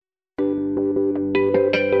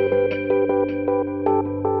It's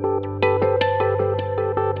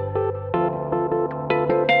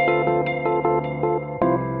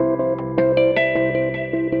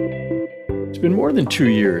been more than 2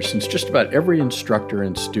 years since just about every instructor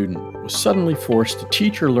and student was suddenly forced to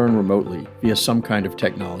teach or learn remotely via some kind of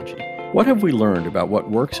technology. What have we learned about what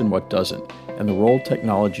works and what doesn't, and the role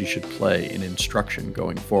technology should play in instruction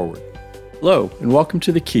going forward? Hello, and welcome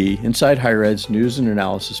to The Key, Inside Higher Ed's news and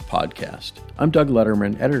analysis podcast. I'm Doug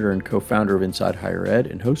Letterman, editor and co-founder of Inside Higher Ed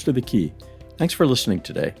and host of The Key. Thanks for listening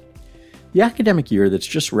today. The academic year that's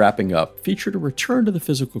just wrapping up featured a return to the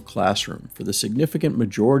physical classroom for the significant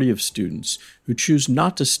majority of students who choose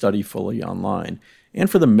not to study fully online, and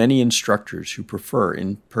for the many instructors who prefer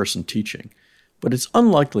in-person teaching. But it's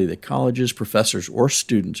unlikely that colleges, professors, or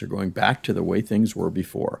students are going back to the way things were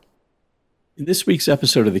before. In this week's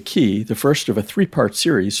episode of The Key, the first of a 3-part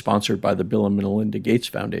series sponsored by the Bill and Melinda Gates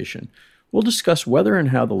Foundation, we'll discuss whether and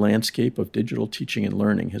how the landscape of digital teaching and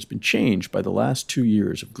learning has been changed by the last 2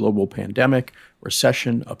 years of global pandemic,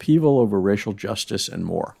 recession, upheaval over racial justice, and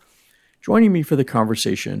more. Joining me for the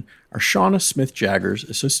conversation are Shauna Smith-Jaggers,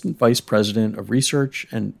 Assistant Vice President of Research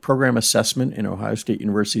and Program Assessment in Ohio State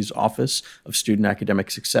University's Office of Student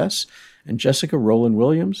Academic Success, and Jessica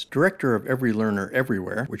Rowland-Williams, Director of Every Learner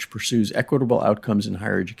Everywhere, which pursues equitable outcomes in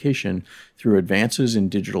higher education through advances in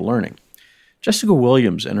digital learning. Jessica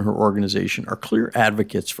Williams and her organization are clear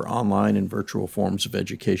advocates for online and virtual forms of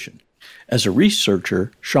education. As a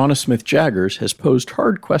researcher, Shauna Smith-Jaggers has posed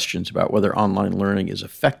hard questions about whether online learning is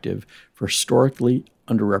effective for historically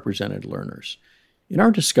underrepresented learners. In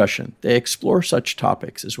our discussion, they explore such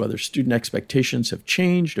topics as whether student expectations have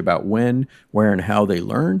changed about when, where, and how they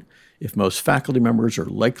learn, if most faculty members are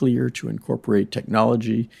likelier to incorporate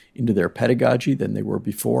technology into their pedagogy than they were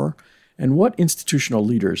before, and what institutional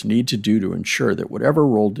leaders need to do to ensure that whatever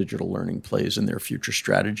role digital learning plays in their future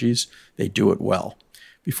strategies, they do it well.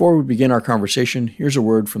 Before we begin our conversation, here's a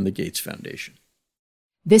word from the Gates Foundation.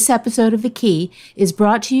 This episode of The Key is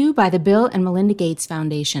brought to you by the Bill and Melinda Gates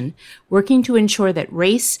Foundation, working to ensure that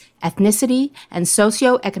race, ethnicity, and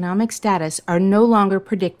socioeconomic status are no longer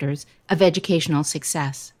predictors of educational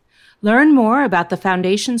success. Learn more about the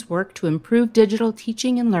Foundation's work to improve digital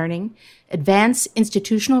teaching and learning, advance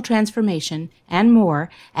institutional transformation, and more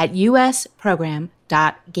at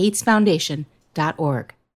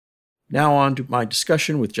usprogram.gatesfoundation.org. Now on to my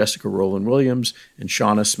discussion with Jessica Rowland-Williams and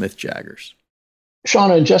Shauna Smith-Jaggers.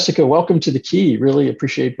 Shauna and Jessica, welcome to The Key. Really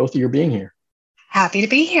appreciate both of you being here. Happy to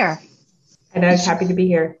be here. And I'm happy to be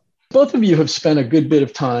here. Both of you have spent a good bit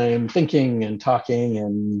of time thinking and talking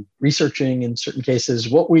and researching, in certain cases,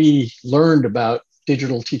 what we learned about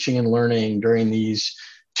digital teaching and learning during these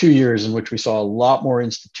 2 years in which we saw a lot more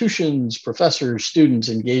institutions, professors, students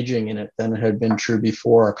engaging in it than had been true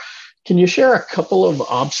before. Can you share a couple of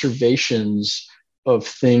observations of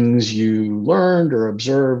things you learned or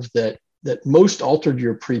observed that most altered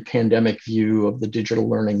your pre-pandemic view of the digital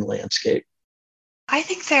learning landscape? I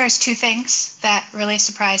think there's 2 things that really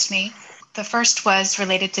surprised me. The first was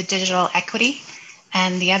related to digital equity,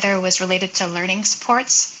 and the other was related to learning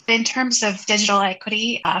supports. In terms of digital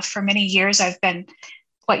equity, for many years, I've been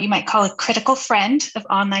what you might call a critical friend of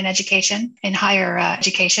online education in higher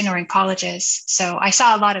education or in colleges. So I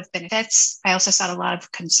saw a lot of benefits. I also saw a lot of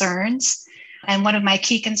concerns. And one of my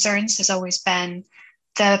key concerns has always been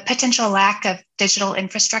the potential lack of digital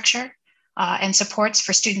infrastructure and supports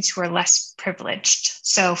for students who are less privileged.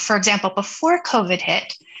 So, for example, before COVID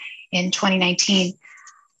hit in 2019,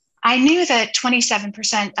 I knew that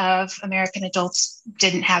 27% of American adults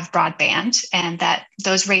didn't have broadband and that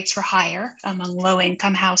those rates were higher among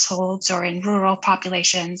low-income households or in rural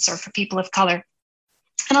populations or for people of color.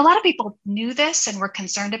 And a lot of people knew this and were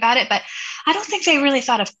concerned about it, but I don't think they really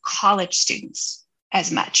thought of college students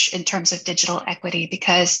as much in terms of digital equity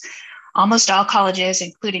because almost all colleges,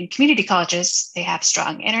 including community colleges, they have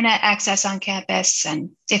strong internet access on campus. And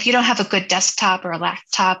if you don't have a good desktop or a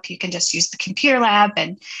laptop, you can just use the computer lab.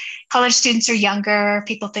 And college students are younger.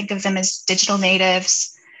 People think of them as digital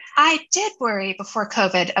natives. I did worry before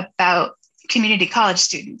COVID about community college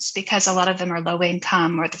students because a lot of them are low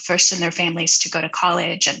income or the first in their families to go to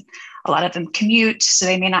college. And a lot of them commute, so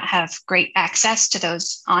they may not have great access to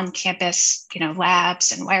those on-campus,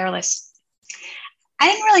 labs and wireless. I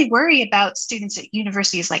didn't really worry about students at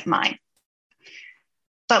universities like mine.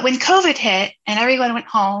 But when COVID hit and everyone went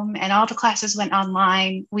home and all the classes went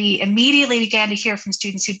online, we immediately began to hear from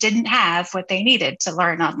students who didn't have what they needed to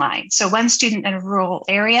learn online. So one student in a rural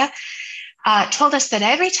area told us that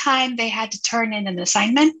every time they had to turn in an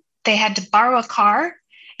assignment, they had to borrow a car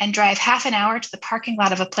and drive half an hour to the parking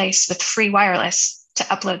lot of a place with free wireless to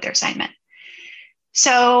upload their assignment.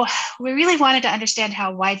 So we really wanted to understand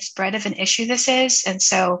how widespread of an issue this is. And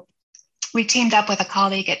so we teamed up with a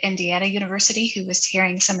colleague at Indiana University who was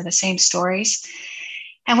hearing some of the same stories.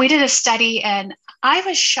 And we did a study, and I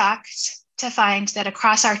was shocked to find that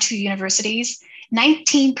across our two universities,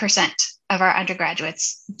 19% of our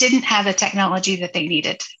undergraduates didn't have the technology that they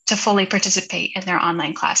needed to fully participate in their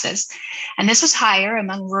online classes. And this was higher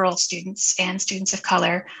among rural students and students of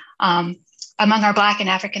color. Among our Black and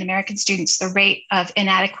African American students, the rate of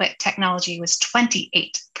inadequate technology was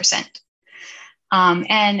 28%.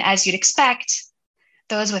 And as you'd expect,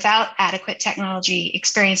 those without adequate technology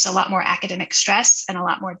experienced a lot more academic stress and a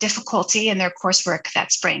lot more difficulty in their coursework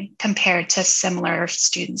that spring compared to similar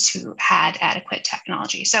students who had adequate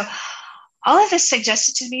technology. So all of this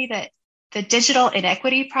suggested to me that the digital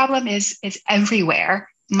inequity problem is everywhere,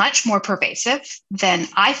 much more pervasive than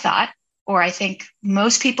I thought, or I think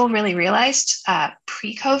most people really realized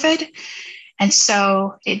pre-COVID. And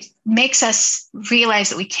so it makes us realize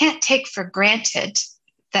that we can't take for granted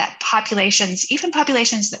that populations, even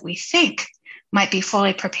populations that we think might be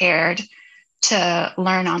fully prepared to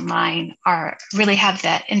learn online, really have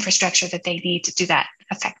that infrastructure that they need to do that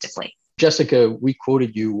effectively. Jessica, we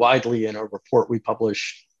quoted you widely in a report we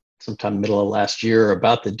published sometime middle of last year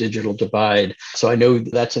about the digital divide. So I know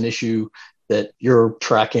that's an issue that you're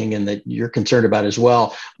tracking and that you're concerned about as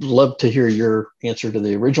well. Love to hear your answer to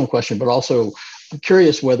the original question, but also I'm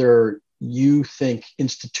curious whether you think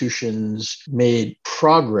institutions made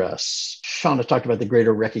progress. Shauna talked about the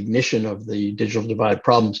greater recognition of the digital divide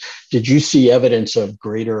problems. Did you see evidence of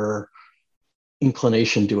greater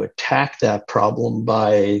inclination to attack that problem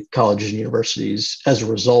by colleges and universities as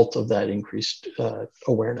a result of that increased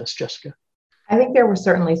awareness, Jessica? I think there were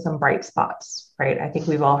certainly some bright spots, right? I think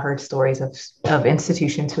we've all heard stories of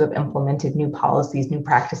institutions who have implemented new policies, new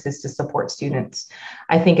practices to support students.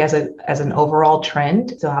 I think as an overall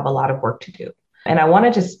trend, still have a lot of work to do. And I want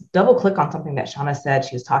to just double click on something that Shauna said.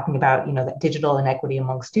 She was talking about, that digital inequity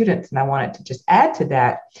among students. And I wanted to just add to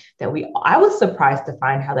that I was surprised to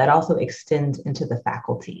find how that also extends into the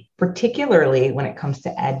faculty, particularly when it comes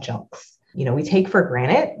to adjuncts. We take for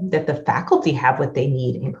granted that the faculty have what they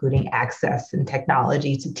need, including access and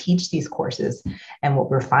technology to teach these courses. And what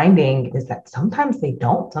we're finding is that sometimes they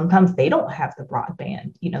don't. Sometimes they don't have the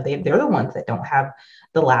broadband. They're the ones that don't have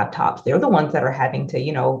the laptops. They're the ones that are having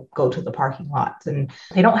to, go to the parking lots, and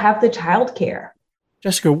they don't have the childcare.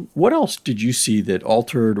 Jessica, what else did you see that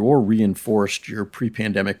altered or reinforced your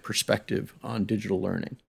pre-pandemic perspective on digital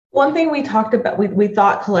learning? One thing we talked about, we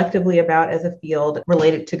thought collectively about as a field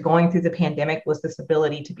related to going through the pandemic was this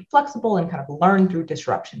ability to be flexible and kind of learn through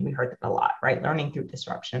disruption. We heard that a lot, right? Learning through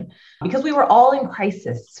disruption, because we were all in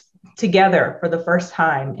crisis together for the first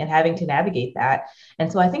time and having to navigate that.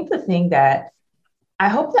 And so I think the thing that I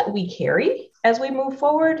hope that we carry as we move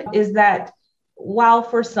forward is that while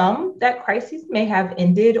for some that crisis may have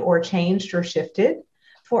ended or changed or shifted,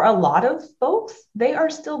 for a lot of folks, they are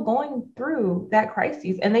still going through that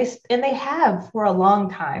crisis, and they have for a long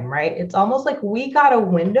time, right? It's almost like we got a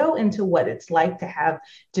window into what it's like to have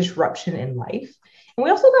disruption in life. And we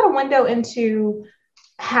also got a window into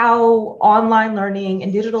how online learning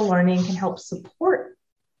and digital learning can help support,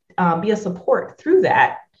 be a support through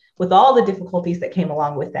that with all the difficulties that came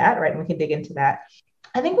along with that, right? And we can dig into that.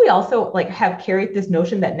 I think we also have carried this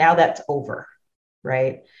notion that now that's over,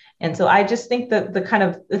 right? And so I just think that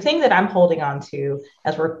the thing that I'm holding on to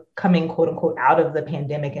as we're coming, quote unquote, out of the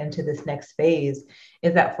pandemic into this next phase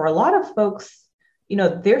is that for a lot of folks,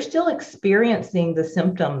 they're still experiencing the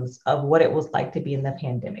symptoms of what it was like to be in the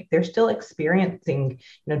pandemic. They're still experiencing,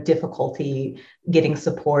 difficulty getting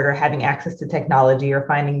support or having access to technology or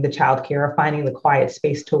finding the childcare or finding the quiet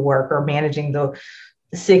space to work or managing the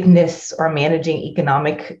sickness or managing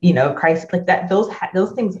economic, crisis like that.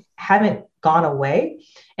 Those things haven't gone away.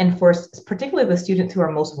 And for particularly the students who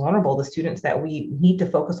are most vulnerable, the students that we need to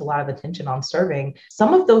focus a lot of attention on serving,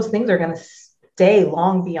 some of those things are going to stay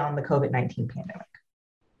long beyond the COVID-19 pandemic.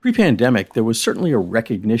 Pre-pandemic, there was certainly a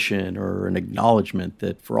recognition or an acknowledgement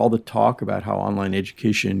that for all the talk about how online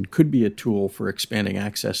education could be a tool for expanding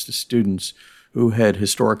access to students who had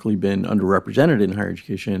historically been underrepresented in higher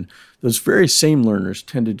education, those very same learners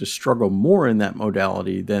tended to struggle more in that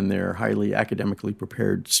modality than their highly academically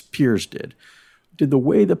prepared peers did. Did the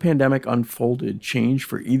way the pandemic unfolded change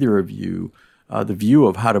for either of you the view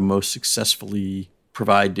of how to most successfully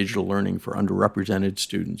provide digital learning for underrepresented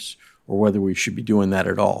students, or whether we should be doing that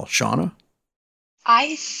at all? Shauna?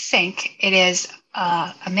 I think it is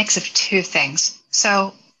a mix of two things.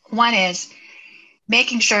 So one is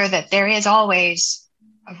making sure that there is always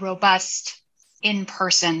a robust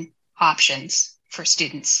in-person options for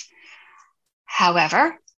students.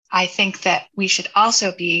 However, I think that we should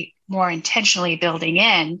also be more intentionally building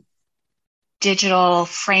in digital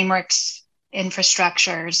frameworks,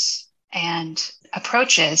 infrastructures, and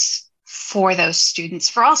approaches for those students,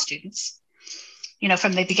 for all students,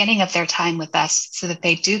 from the beginning of their time with us, so that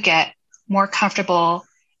they do get more comfortable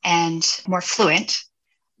and more fluent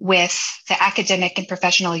with the academic and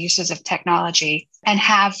professional uses of technology, and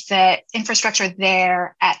have the infrastructure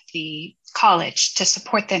there at the college to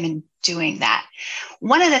support them in doing that.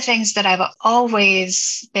 One of the things that I've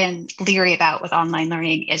always been leery about with online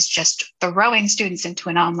learning is just throwing students into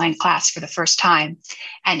an online class for the first time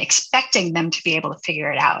and expecting them to be able to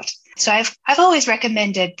figure it out. So I've always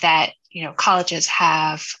recommended that colleges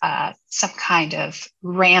have some kind of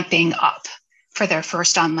ramping up for their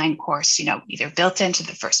first online course, either built into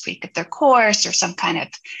the first week of their course or some kind of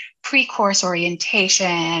pre-course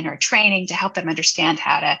orientation or training to help them understand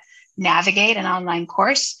how to navigate an online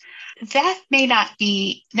course. That may not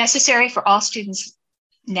be necessary for all students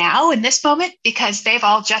now in this moment because they've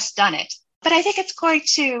all just done it. But I think it's going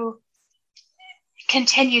to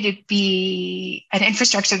continue to be an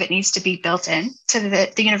infrastructure that needs to be built in. So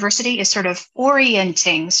the university is sort of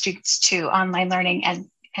orienting students to online learning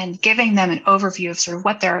and giving them an overview of sort of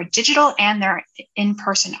what their digital and their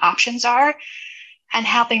in-person options are, and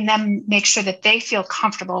helping them make sure that they feel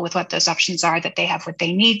comfortable with what those options are, that they have what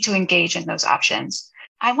they need to engage in those options.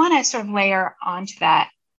 I want to sort of layer onto that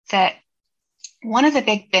one of the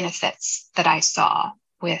big benefits that I saw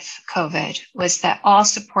with COVID was that all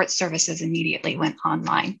support services immediately went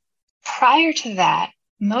online. Prior to that,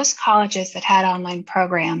 most colleges that had online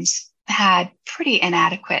programs had pretty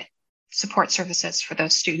inadequate support services for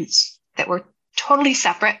those students that were totally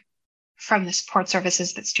separate from the support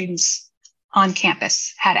services that students on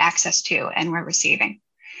campus had access to and were receiving.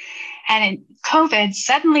 And in COVID,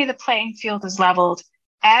 suddenly the playing field was leveled.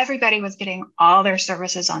 Everybody was getting all their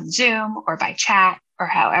services on Zoom or by chat or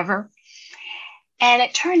however. And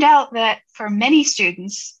it turned out that for many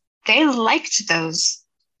students, they liked those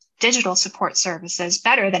digital support services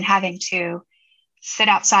better than having to sit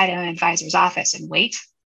outside of an advisor's office and wait.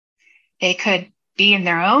 They could be in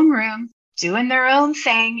their own room, doing their own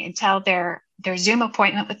thing until their Zoom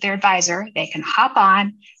appointment with their advisor. They can hop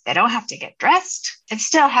on. They don't have to get dressed and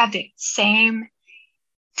still have the same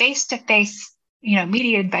face-to-face,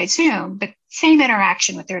 mediated by Zoom, but same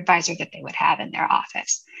interaction with their advisor that they would have in their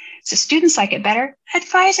office. So students like it better.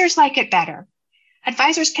 Advisors like it better.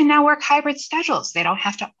 Advisors can now work hybrid schedules. They don't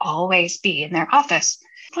have to always be in their office.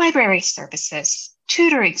 Library services,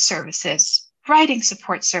 tutoring services, writing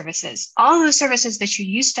support services, all those services that you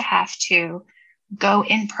used to have to go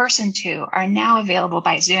in person to are now available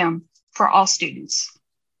by Zoom for all students,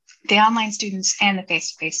 the online students and the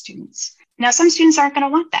face-to-face students. Now, some students aren't going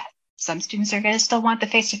to want that. Some students are going to still want the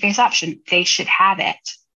face-to-face option. They should have it.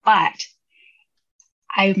 But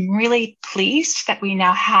I'm really pleased that we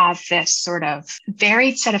now have this sort of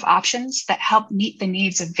varied set of options that help meet the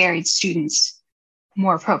needs of varied students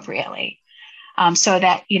more appropriately. So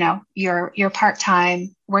that, your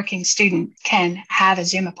part-time working student can have a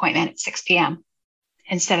Zoom appointment at 6 p.m.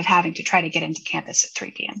 instead of having to try to get into campus at 3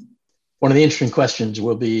 p.m. One of the interesting questions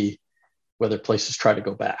will be whether places try to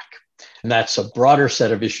go back. And that's a broader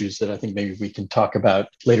set of issues that I think maybe we can talk about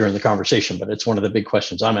later in the conversation, but it's one of the big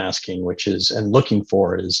questions I'm asking, which is, and looking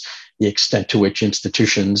for, is the extent to which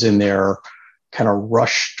institutions in their kind of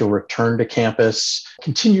rush to return to campus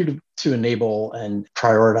continue to enable and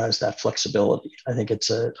prioritize that flexibility. I think it's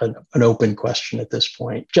an open question at this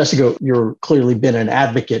point. Jessica, you've clearly been an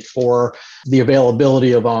advocate for the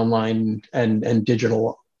availability of online and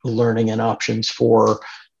digital learning and options for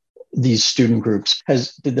these student groups.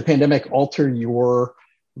 Did the pandemic alter your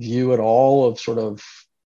view at all of sort of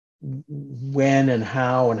when and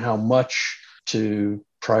how much to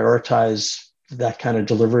prioritize that kind of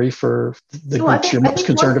delivery for the groups you're most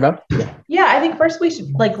concerned about? Yeah, I think first we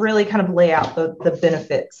should really kind of lay out the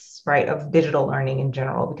benefits, right, of digital learning in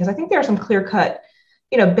general, because I think there are some clear-cut,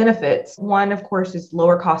 benefits. One, of course, is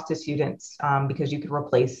lower cost to students because you could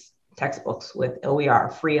replace textbooks with OER,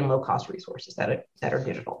 free and low-cost resources that are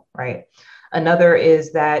digital, right? Another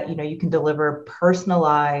is that, you can deliver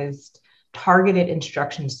personalized, targeted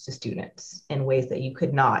instructions to students in ways that you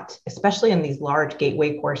could not, especially in these large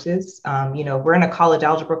gateway courses. We're in a college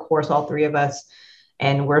algebra course, all three of us,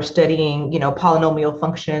 and we're studying, polynomial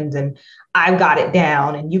functions, and I've got it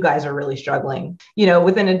down and you guys are really struggling.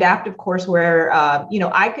 With an adaptive course where,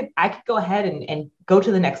 I could go ahead and go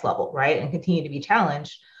to the next level, right? And continue to be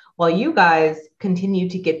challenged while you guys continue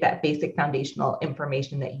to get that basic foundational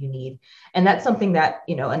information that you need. And that's something that,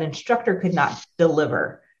 an instructor could not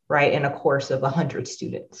deliver, right, in a course of 100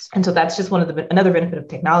 students. And so that's just another benefit of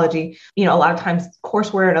technology. A lot of times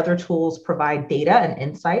courseware and other tools provide data and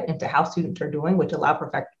insight into how students are doing, which allow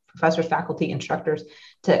professors, faculty, instructors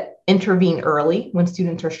to intervene early when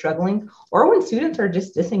students are struggling or when students are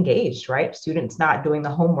just disengaged, right? Students not doing the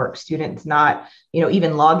homework, students not,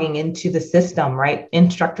 even logging into the system, right?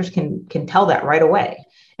 Instructors can tell that right away.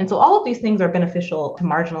 And so all of these things are beneficial to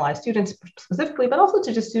marginalized students specifically, but also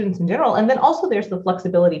to just students in general. And then also there's the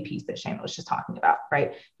flexibility piece that Shana was just talking about,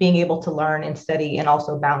 right? Being able to learn and study and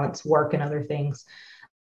also balance work and other things.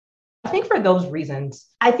 I think for those reasons,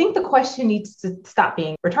 I think the question needs to stop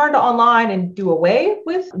being return to online and do away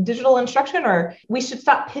with digital instruction, or we should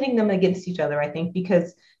stop pitting them against each other, I think,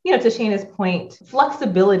 because, to Shana's point,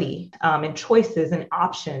 flexibility and choices and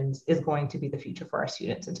options is going to be the future for our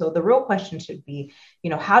students. And so the real question should be,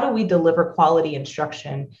 how do we deliver quality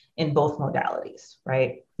instruction in both modalities,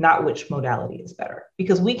 right? Not which modality is better,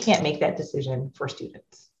 because we can't make that decision for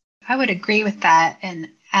students. I would agree with that and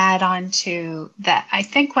add on to that. I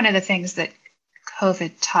think one of the things that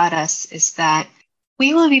COVID taught us is that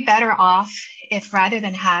we will be better off if, rather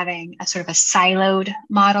than having a sort of a siloed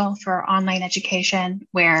model for online education,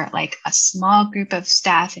 where like a small group of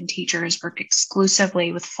staff and teachers work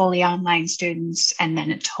exclusively with fully online students, and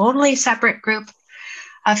then a totally separate group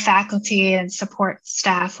of faculty and support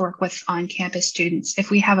staff work with on-campus students,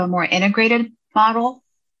 if we have a more integrated model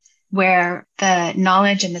where the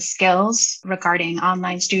knowledge and the skills regarding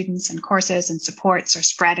online students and courses and supports are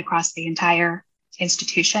spread across the entire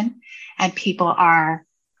institution, and people are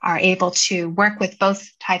able to work with both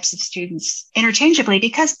types of students interchangeably,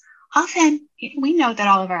 because often we know that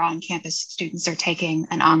all of our on-campus students are taking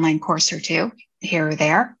an online course or two here or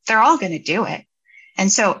there. They're all going to do it. And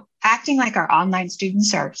so acting like our online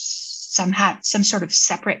students are somehow some sort of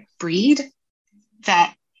separate breed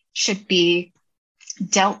that should be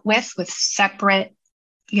dealt with separate,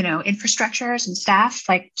 infrastructures and staff,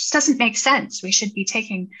 just doesn't make sense. We should be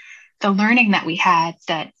taking the learning that we had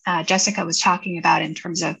that Jessica was talking about in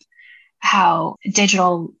terms of how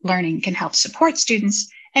digital learning can help support students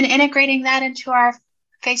and integrating that into our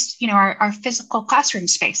physical classroom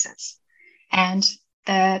spaces. And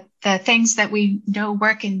the things that we know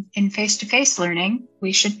work in face-to-face learning,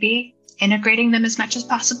 we should be integrating them as much as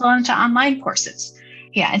possible into online courses.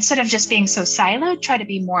 Yeah, instead of just being so siloed, try to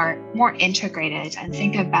be more integrated and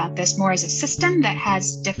think about this more as a system that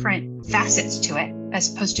has different facets to it,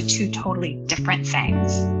 as opposed to two totally different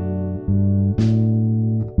things.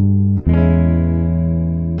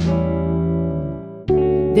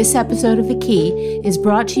 This episode of The Key is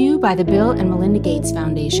brought to you by the Bill and Melinda Gates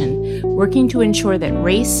Foundation, working to ensure that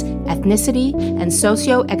race, ethnicity, and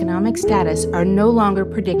socioeconomic status are no longer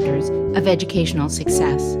predictors of educational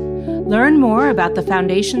success. Learn more about the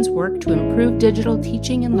Foundation's work to improve digital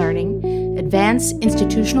teaching and learning, advance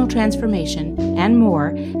institutional transformation, and more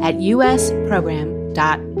at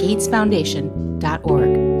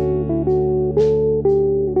usprogram.gatesfoundation.org.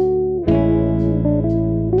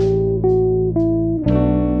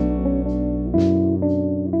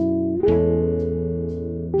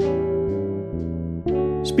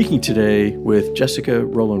 Speaking today with Jessica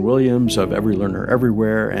Rowland Williams of Every Learner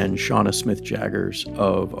Everywhere and Shana Smith Jaggers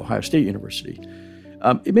of Ohio State University.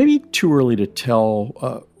 It may be too early to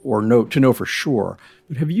tell or know for sure,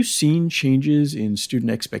 but have you seen changes in student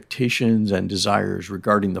expectations and desires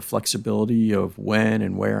regarding the flexibility of when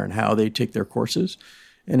and where and how they take their courses?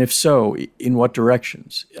 And if so, in what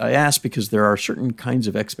directions? I ask because there are certain kinds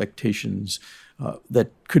of expectations that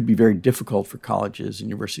could be very difficult for colleges and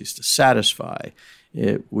universities to satisfy.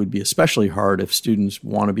 It would be especially hard if students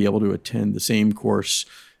want to be able to attend the same course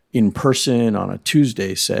in person on a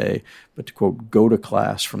Tuesday, say, but to, quote, go to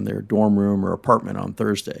class from their dorm room or apartment on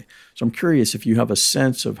Thursday. So I'm curious if you have a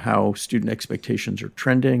sense of how student expectations are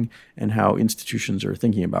trending and how institutions are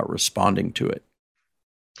thinking about responding to it.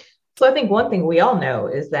 So I think one thing we all know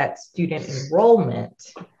is that student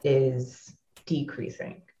enrollment is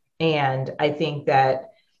decreasing. And I think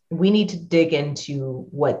that we need to dig into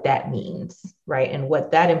what that means, right? And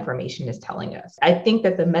what that information is telling us. I think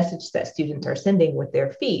that the message that students are sending with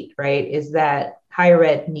their feet, right, is that higher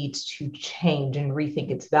ed needs to change and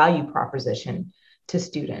rethink its value proposition to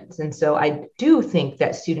students. And so I do think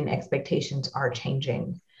that student expectations are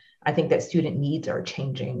changing. I think that student needs are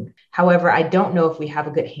changing. However, I don't know if we have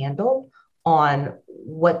a good handle on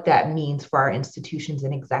what that means for our institutions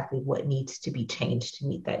and exactly what needs to be changed to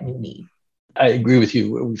meet that new need. I agree with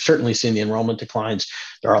you. We've certainly seen the enrollment declines.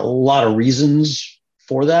 There are a lot of reasons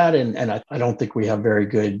for that. And I don't think we have very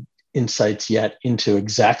good insights yet into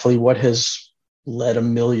exactly what has led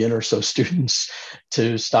 1 million or so students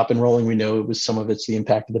to stop enrolling. We know it was some of it's the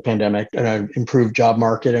impact of the pandemic and an improved job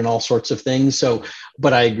market and all sorts of things. So,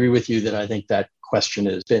 but I agree with you that I think that question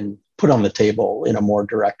has been put on the table in a more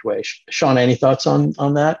direct way. Sean, any thoughts on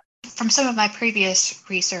that? From some of my previous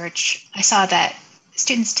research, I saw that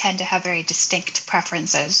students tend to have very distinct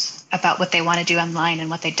preferences about what they want to do online and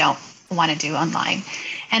what they don't want to do online.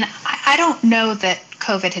 And I don't know that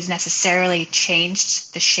COVID has necessarily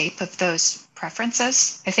changed the shape of those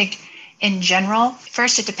preferences. I think in general,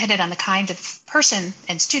 first it depended on the kind of person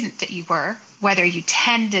and student that you were, whether you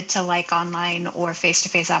tended to like online or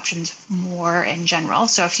face-to-face options more in general.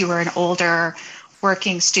 So if you were an older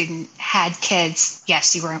working student, had kids,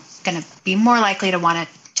 yes, you were going to be more likely to want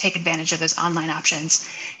to take advantage of those online options.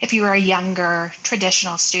 If you were a younger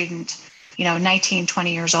traditional student, 19,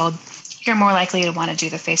 20 years old, you're more likely to want to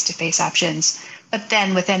do the face-to-face options. But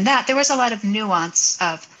then within that, there was a lot of nuance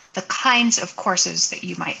of the kinds of courses that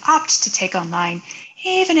you might opt to take online.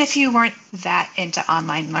 Even if you weren't that into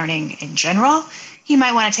online learning in general, you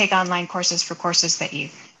might want to take online courses for courses that you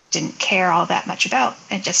didn't care all that much about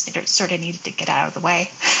and just sort of needed to get out of the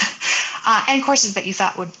way. And courses that you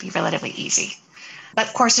thought would be relatively easy.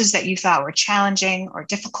 But courses that you thought were challenging or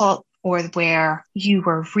difficult, or where you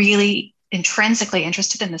were really intrinsically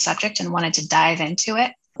interested in the subject and wanted to dive into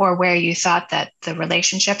it, or where you thought that the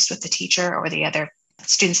relationships with the teacher or the other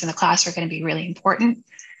students in the class were going to be really important,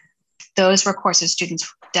 those were courses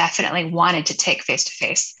students definitely wanted to take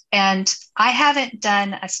face-to-face. And I haven't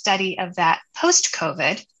done a study of that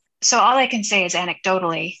post-COVID. So all I can say is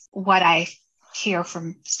anecdotally what I hear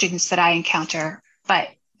from students that I encounter, but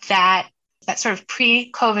that sort of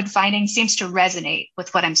pre-COVID finding seems to resonate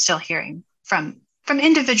with what I'm still hearing from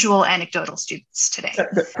individual anecdotal students today.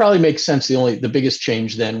 That probably makes sense. The biggest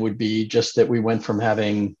change then would be just that we went from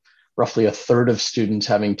having roughly a third of students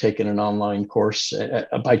having taken an online course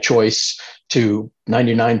by choice to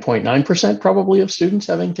 99.9% probably of students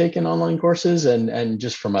having taken online courses. And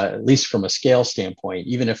just at least from a scale standpoint,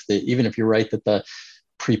 even if you're right that the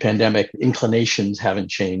pre-pandemic inclinations haven't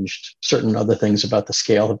changed, certain other things about the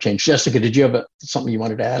scale have changed. Jessica, did you have something you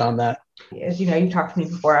wanted to add on that? As you talked to me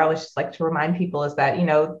before, I always just like to remind people is that,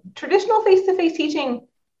 traditional face-to-face teaching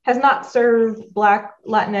has not served Black,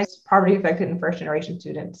 Latinx, poverty-affected, and first-generation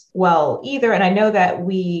students well either. And I know that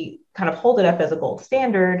we kind of hold it up as a gold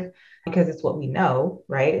standard because it's what we know,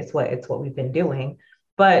 right? It's what we've been doing.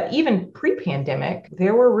 But even pre-pandemic,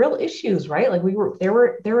 there were real issues, right? Like we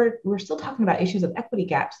were still talking about issues of equity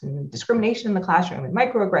gaps and discrimination in the classroom and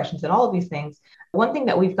microaggressions and all of these things. One thing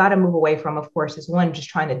that we've got to move away from, of course, is one, just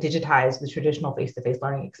trying to digitize the traditional face-to-face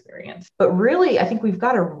learning experience. But really, I think we've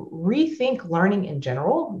got to rethink learning in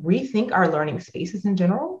general, rethink our learning spaces in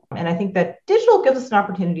general. And I think that digital gives us an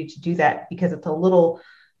opportunity to do that because it's a little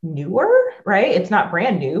newer, right? It's not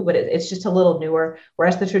brand new, but it's just a little newer.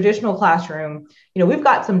 Whereas the traditional classroom, we've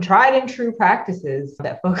got some tried and true practices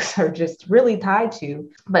that folks are just really tied to.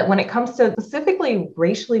 But when it comes to specifically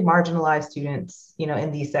racially marginalized students,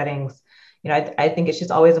 in these settings, I think it's just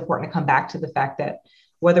always important to come back to the fact that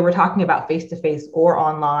whether we're talking about face-to-face or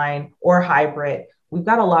online or hybrid, we've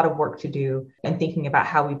got a lot of work to do in thinking about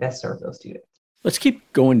how we best serve those students. Let's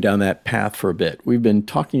keep going down that path for a bit. We've been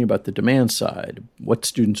talking about the demand side, what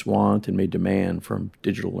students want and may demand from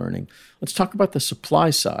digital learning. Let's talk about the supply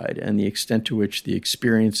side and the extent to which the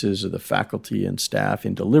experiences of the faculty and staff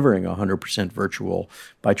in delivering 100% virtual,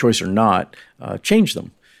 by choice or not, change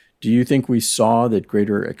them. Do you think we saw that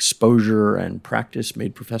greater exposure and practice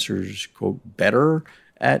made professors, quote, better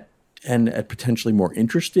at potentially more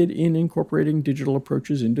interested in incorporating digital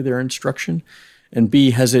approaches into their instruction? And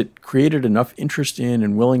B, has it created enough interest in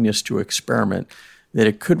and willingness to experiment that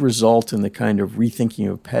it could result in the kind of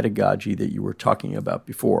rethinking of pedagogy that you were talking about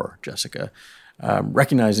before, Jessica?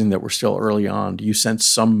 Recognizing that we're still early on, do you sense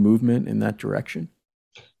some movement in that direction?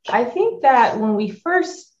 I think that when we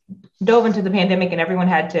first dove into the pandemic and everyone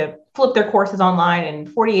had to flip their courses online in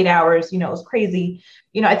 48 hours, it was crazy.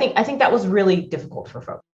 I think that was really difficult for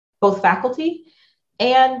folks, both faculty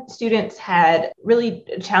and students had really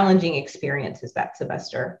challenging experiences that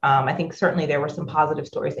semester. I think certainly there were some positive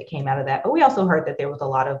stories that came out of that, but we also heard that there was a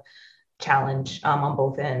lot of challenge on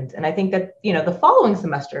both ends. And I think that, the following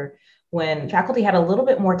semester, when faculty had a little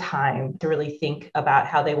bit more time to really think about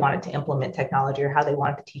how they wanted to implement technology or how they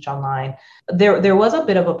wanted to teach online, there was a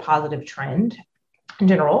bit of a positive trend. In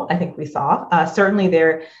general, I think we saw certainly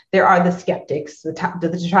there are the skeptics,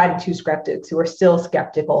 the tried and true skeptics who are still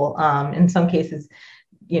skeptical. In some cases,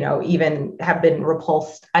 even have been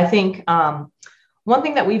repulsed. I think one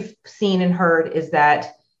thing that we've seen and heard is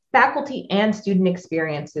that faculty and student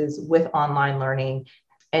experiences with online learning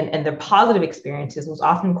and their positive experiences was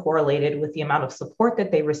often correlated with the amount of support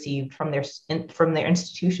that they received from their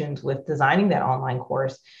institutions with designing that online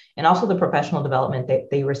course, and also the professional development that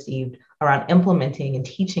they received around implementing and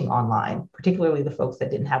teaching online, particularly the folks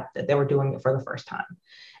that they were doing it for the first time.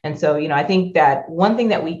 And so, I think that one thing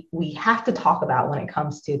that we have to talk about when it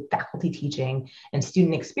comes to faculty teaching and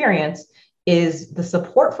student experience is the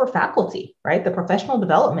support for faculty, right? The professional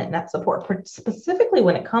development and that support, specifically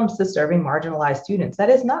when it comes to serving marginalized students. That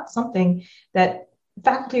is not something that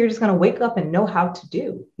faculty are just going to wake up and know how to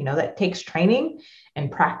do. That takes training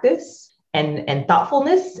and practice and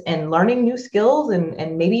thoughtfulness and learning new skills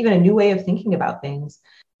and maybe even a new way of thinking about things.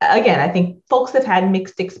 Again, I think folks have had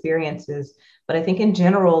mixed experiences, but I think in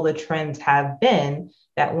general, the trends have been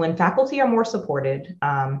that when faculty are more supported,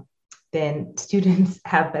 then students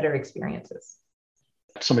have better experiences.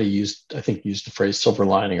 Somebody used the phrase silver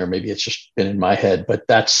lining, or maybe it's just been in my head, but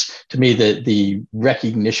that's to me the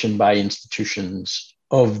recognition by institutions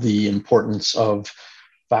of the importance of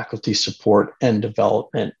faculty support and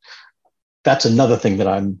development. That's another thing that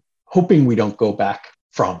I'm hoping we don't go back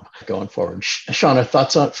from going forward. Shauna,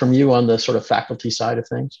 thoughts from you on the sort of faculty side of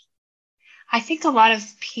things? I think a lot of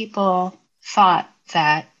people thought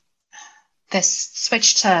that this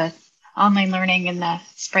switch to online learning in the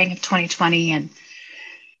spring of 2020 and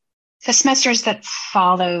the semesters that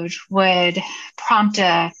followed would prompt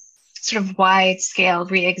a sort of wide-scale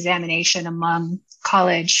re-examination among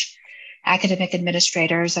college academic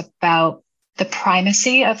administrators about the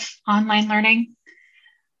primacy of online learning.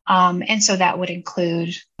 And so that would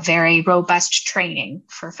include very robust training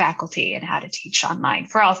for faculty and how to teach online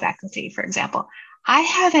for all faculty, for example. I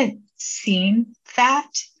haven't seen that.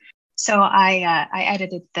 So I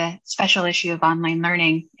edited the special issue of Online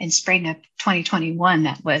Learning in spring of 2021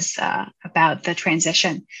 that was about the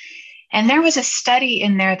transition. And there was a study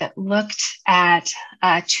in there that looked at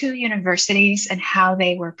 2 universities and how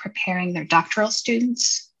they were preparing their doctoral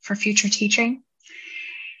students for future teaching.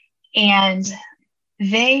 And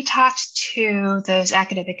they talked to those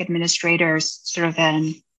academic administrators sort of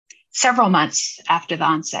in several months after the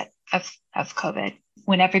onset of COVID,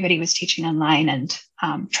 when everybody was teaching online, and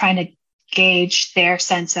trying to gauge their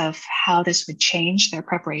sense of how this would change their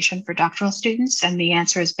preparation for doctoral students. And the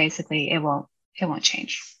answer is basically it won't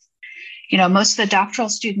change. Most of the doctoral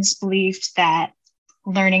students believed that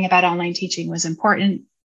learning about online teaching was important,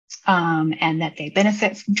 and that they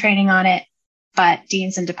benefit from training on it. But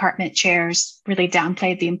deans and department chairs really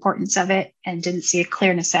downplayed the importance of it and didn't see a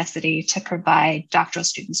clear necessity to provide doctoral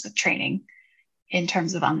students with training in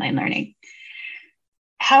terms of online learning.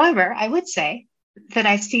 However, I would say that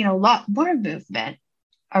I've seen a lot more movement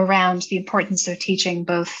around the importance of teaching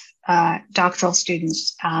both doctoral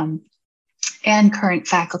students and current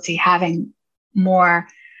faculty having more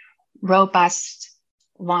robust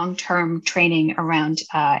long-term training around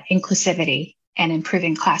inclusivity and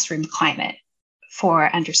improving classroom climate for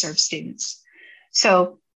underserved students.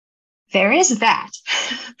 So there is that,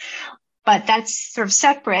 but that's sort of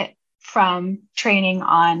separate from training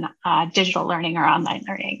on digital learning or online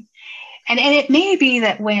learning. And it may be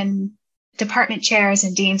that when department chairs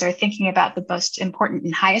and deans are thinking about the most important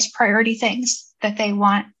and highest priority things that they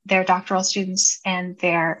want their doctoral students and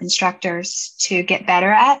their instructors to get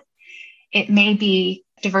better at, it may be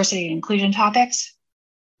diversity and inclusion topics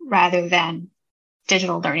rather than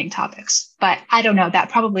digital learning topics. But I don't know, that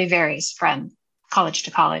probably varies from college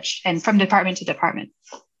to college and from department to department.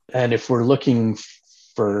 And if we're looking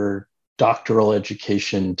for doctoral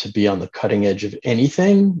education to be on the cutting edge of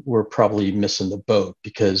anything, we're probably missing the boat,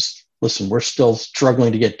 because listen, we're still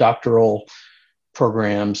struggling to get doctoral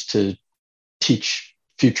programs to teach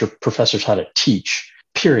future professors how to teach,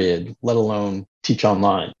 period, let alone teach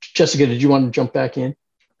online. Jessica, did you want to jump back in?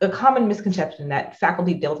 A common misconception that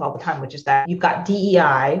faculty deal with all the time, which is that you've got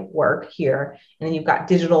DEI work here, and then you've got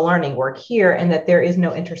digital learning work here, and that there is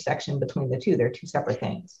no intersection between the two. They're two separate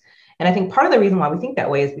things. And I think part of the reason why we think that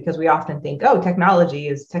way is because we often think, oh, technology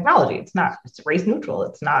is technology. It's not, it's race neutral.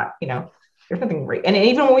 It's not, there's nothing race. And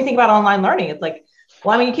even when we think about online learning, it's like,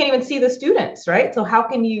 well, you can't even see the students, right? So how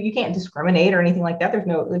can you can't discriminate or anything like that. There's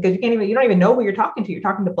no, because you don't even know who you're talking to. You're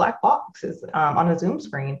talking to black boxes on a Zoom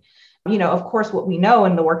screen. Of course, what we know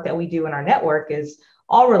in the work that we do in our network is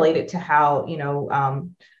all related to how,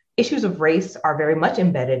 issues of race are very much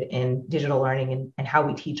embedded in digital learning and how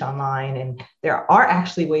we teach online. And there are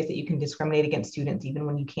actually ways that you can discriminate against students even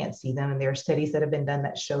when you can't see them. And there are studies that have been done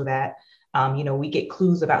that show that, we get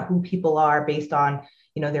clues about who people are based on,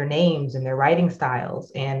 their names and their writing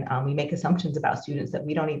styles. And we make assumptions about students that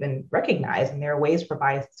we don't even recognize. And there are ways for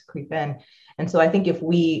bias to creep in. And so I think if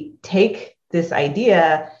we take this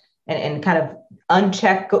idea and kind of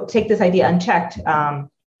take this idea unchecked,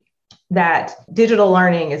 that digital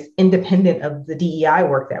learning is independent of the DEI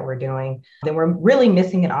work that we're doing, then we're really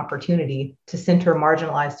missing an opportunity to center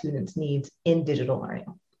marginalized students' needs in digital learning.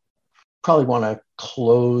 Probably want to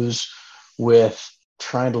close with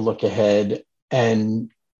trying to look ahead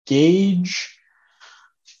and gauge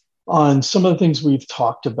on some of the things we've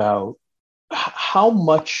talked about, how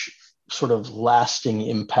much sort of lasting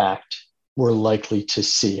impact we're likely to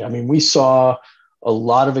see. I mean, we saw a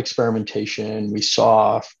lot of experimentation. We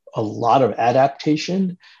saw a lot of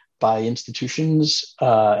adaptation by institutions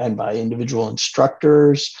and by individual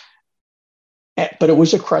instructors, but it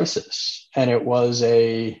was a crisis, and there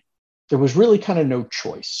was really kind of no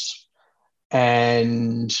choice.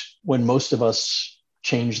 And when most of us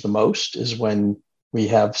change the most is when we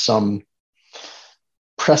have some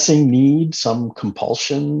pressing need, some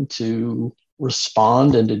compulsion to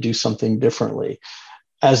respond and to do something differently.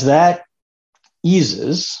 As that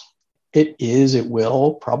eases, it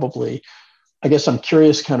will probably, I guess I'm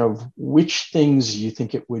curious kind of which things you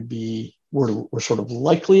think it would be, were sort of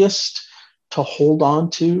likeliest to hold on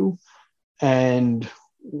to, and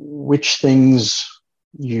which things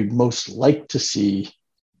you'd most like to see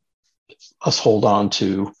us hold on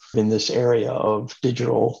to in this area of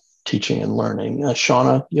digital teaching and learning.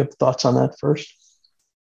 Shauna, you have thoughts on that first?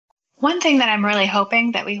 One thing that I'm really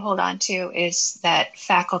hoping that we hold on to is that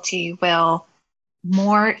faculty will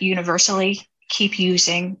more universally keep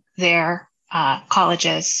using their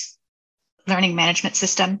college's learning management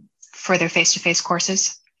system for their face-to-face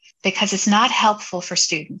courses, because it's not helpful for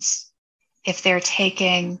students if they're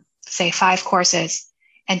taking, say, 5 courses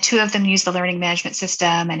and 2 of them use the learning management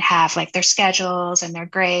system and have like their schedules and their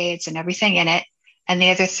grades and everything in it, and the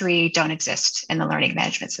other 3 don't exist in the learning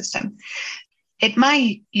management system. At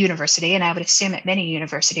my university, and I would assume at many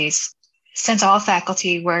universities, since all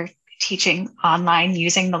faculty were teaching online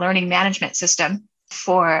using the learning management system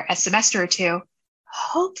for a semester or 2,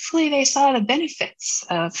 hopefully they saw the benefits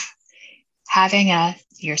of having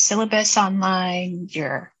your syllabus online,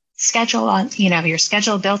 your schedule your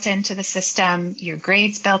schedule built into the system, your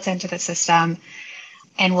grades built into the system,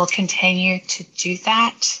 and will continue to do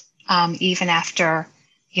that even after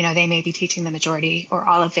they may be teaching the majority or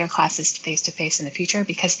all of their classes face-to-face in the future,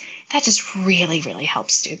 because that just really, really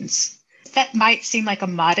helps students. That might seem like a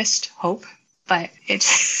modest hope, but it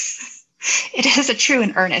is a true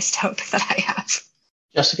and earnest hope that I have.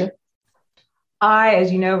 Jessica? I,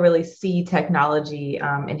 as you know, really see technology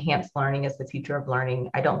enhanced learning as the future of learning.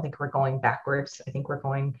 I don't think we're going backwards. I think we're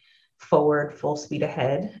going forward, full speed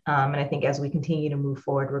ahead. And I think as we continue to move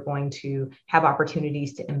forward, we're going to have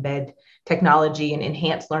opportunities to embed technology and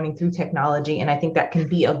enhance learning through technology. And I think that can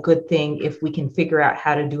be a good thing if we can figure out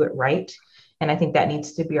how to do it right. And I think that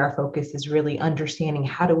needs to be our focus, is really understanding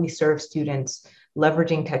how do we serve students,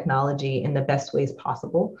 leveraging technology in the best ways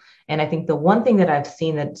possible. And I think the one thing that I've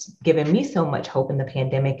seen that's given me so much hope in the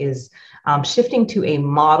pandemic is shifting to a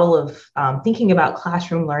model of thinking about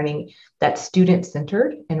classroom learning that's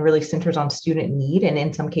student-centered and really centers on student need, and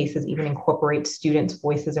in some cases even incorporates students'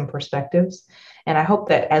 voices and perspectives. And I hope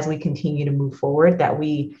that as we continue to move forward, that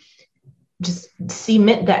we just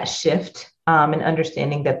cement that shift and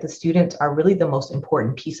understanding that the students are really the most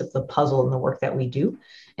important piece of the puzzle in the work that we do.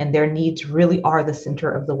 And their needs really are the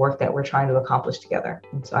center of the work that we're trying to accomplish together.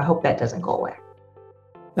 And so I hope that doesn't go away.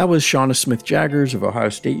 That was Shauna Smith-Jaggers of Ohio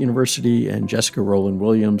State University and Jessica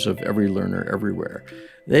Rowland-Williams of Every Learner Everywhere.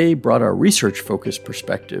 They brought a research-focused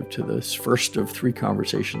perspective to this first of 3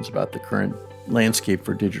 conversations about the current landscape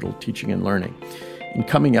for digital teaching and learning. In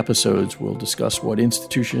coming episodes, we'll discuss what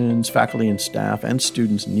institutions, faculty and staff, and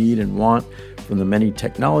students need and want from the many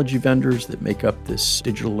technology vendors that make up this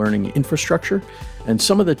digital learning infrastructure, and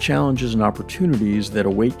some of the challenges and opportunities that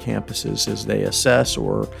await campuses as they assess,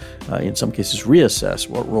 or in some cases reassess,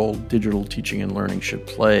 what role digital teaching and learning should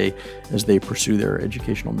play as they pursue their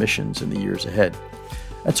educational missions in the years ahead.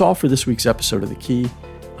 That's all for this week's episode of The Key.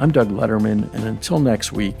 I'm Doug Letterman, and until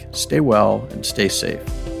next week, stay well and stay safe.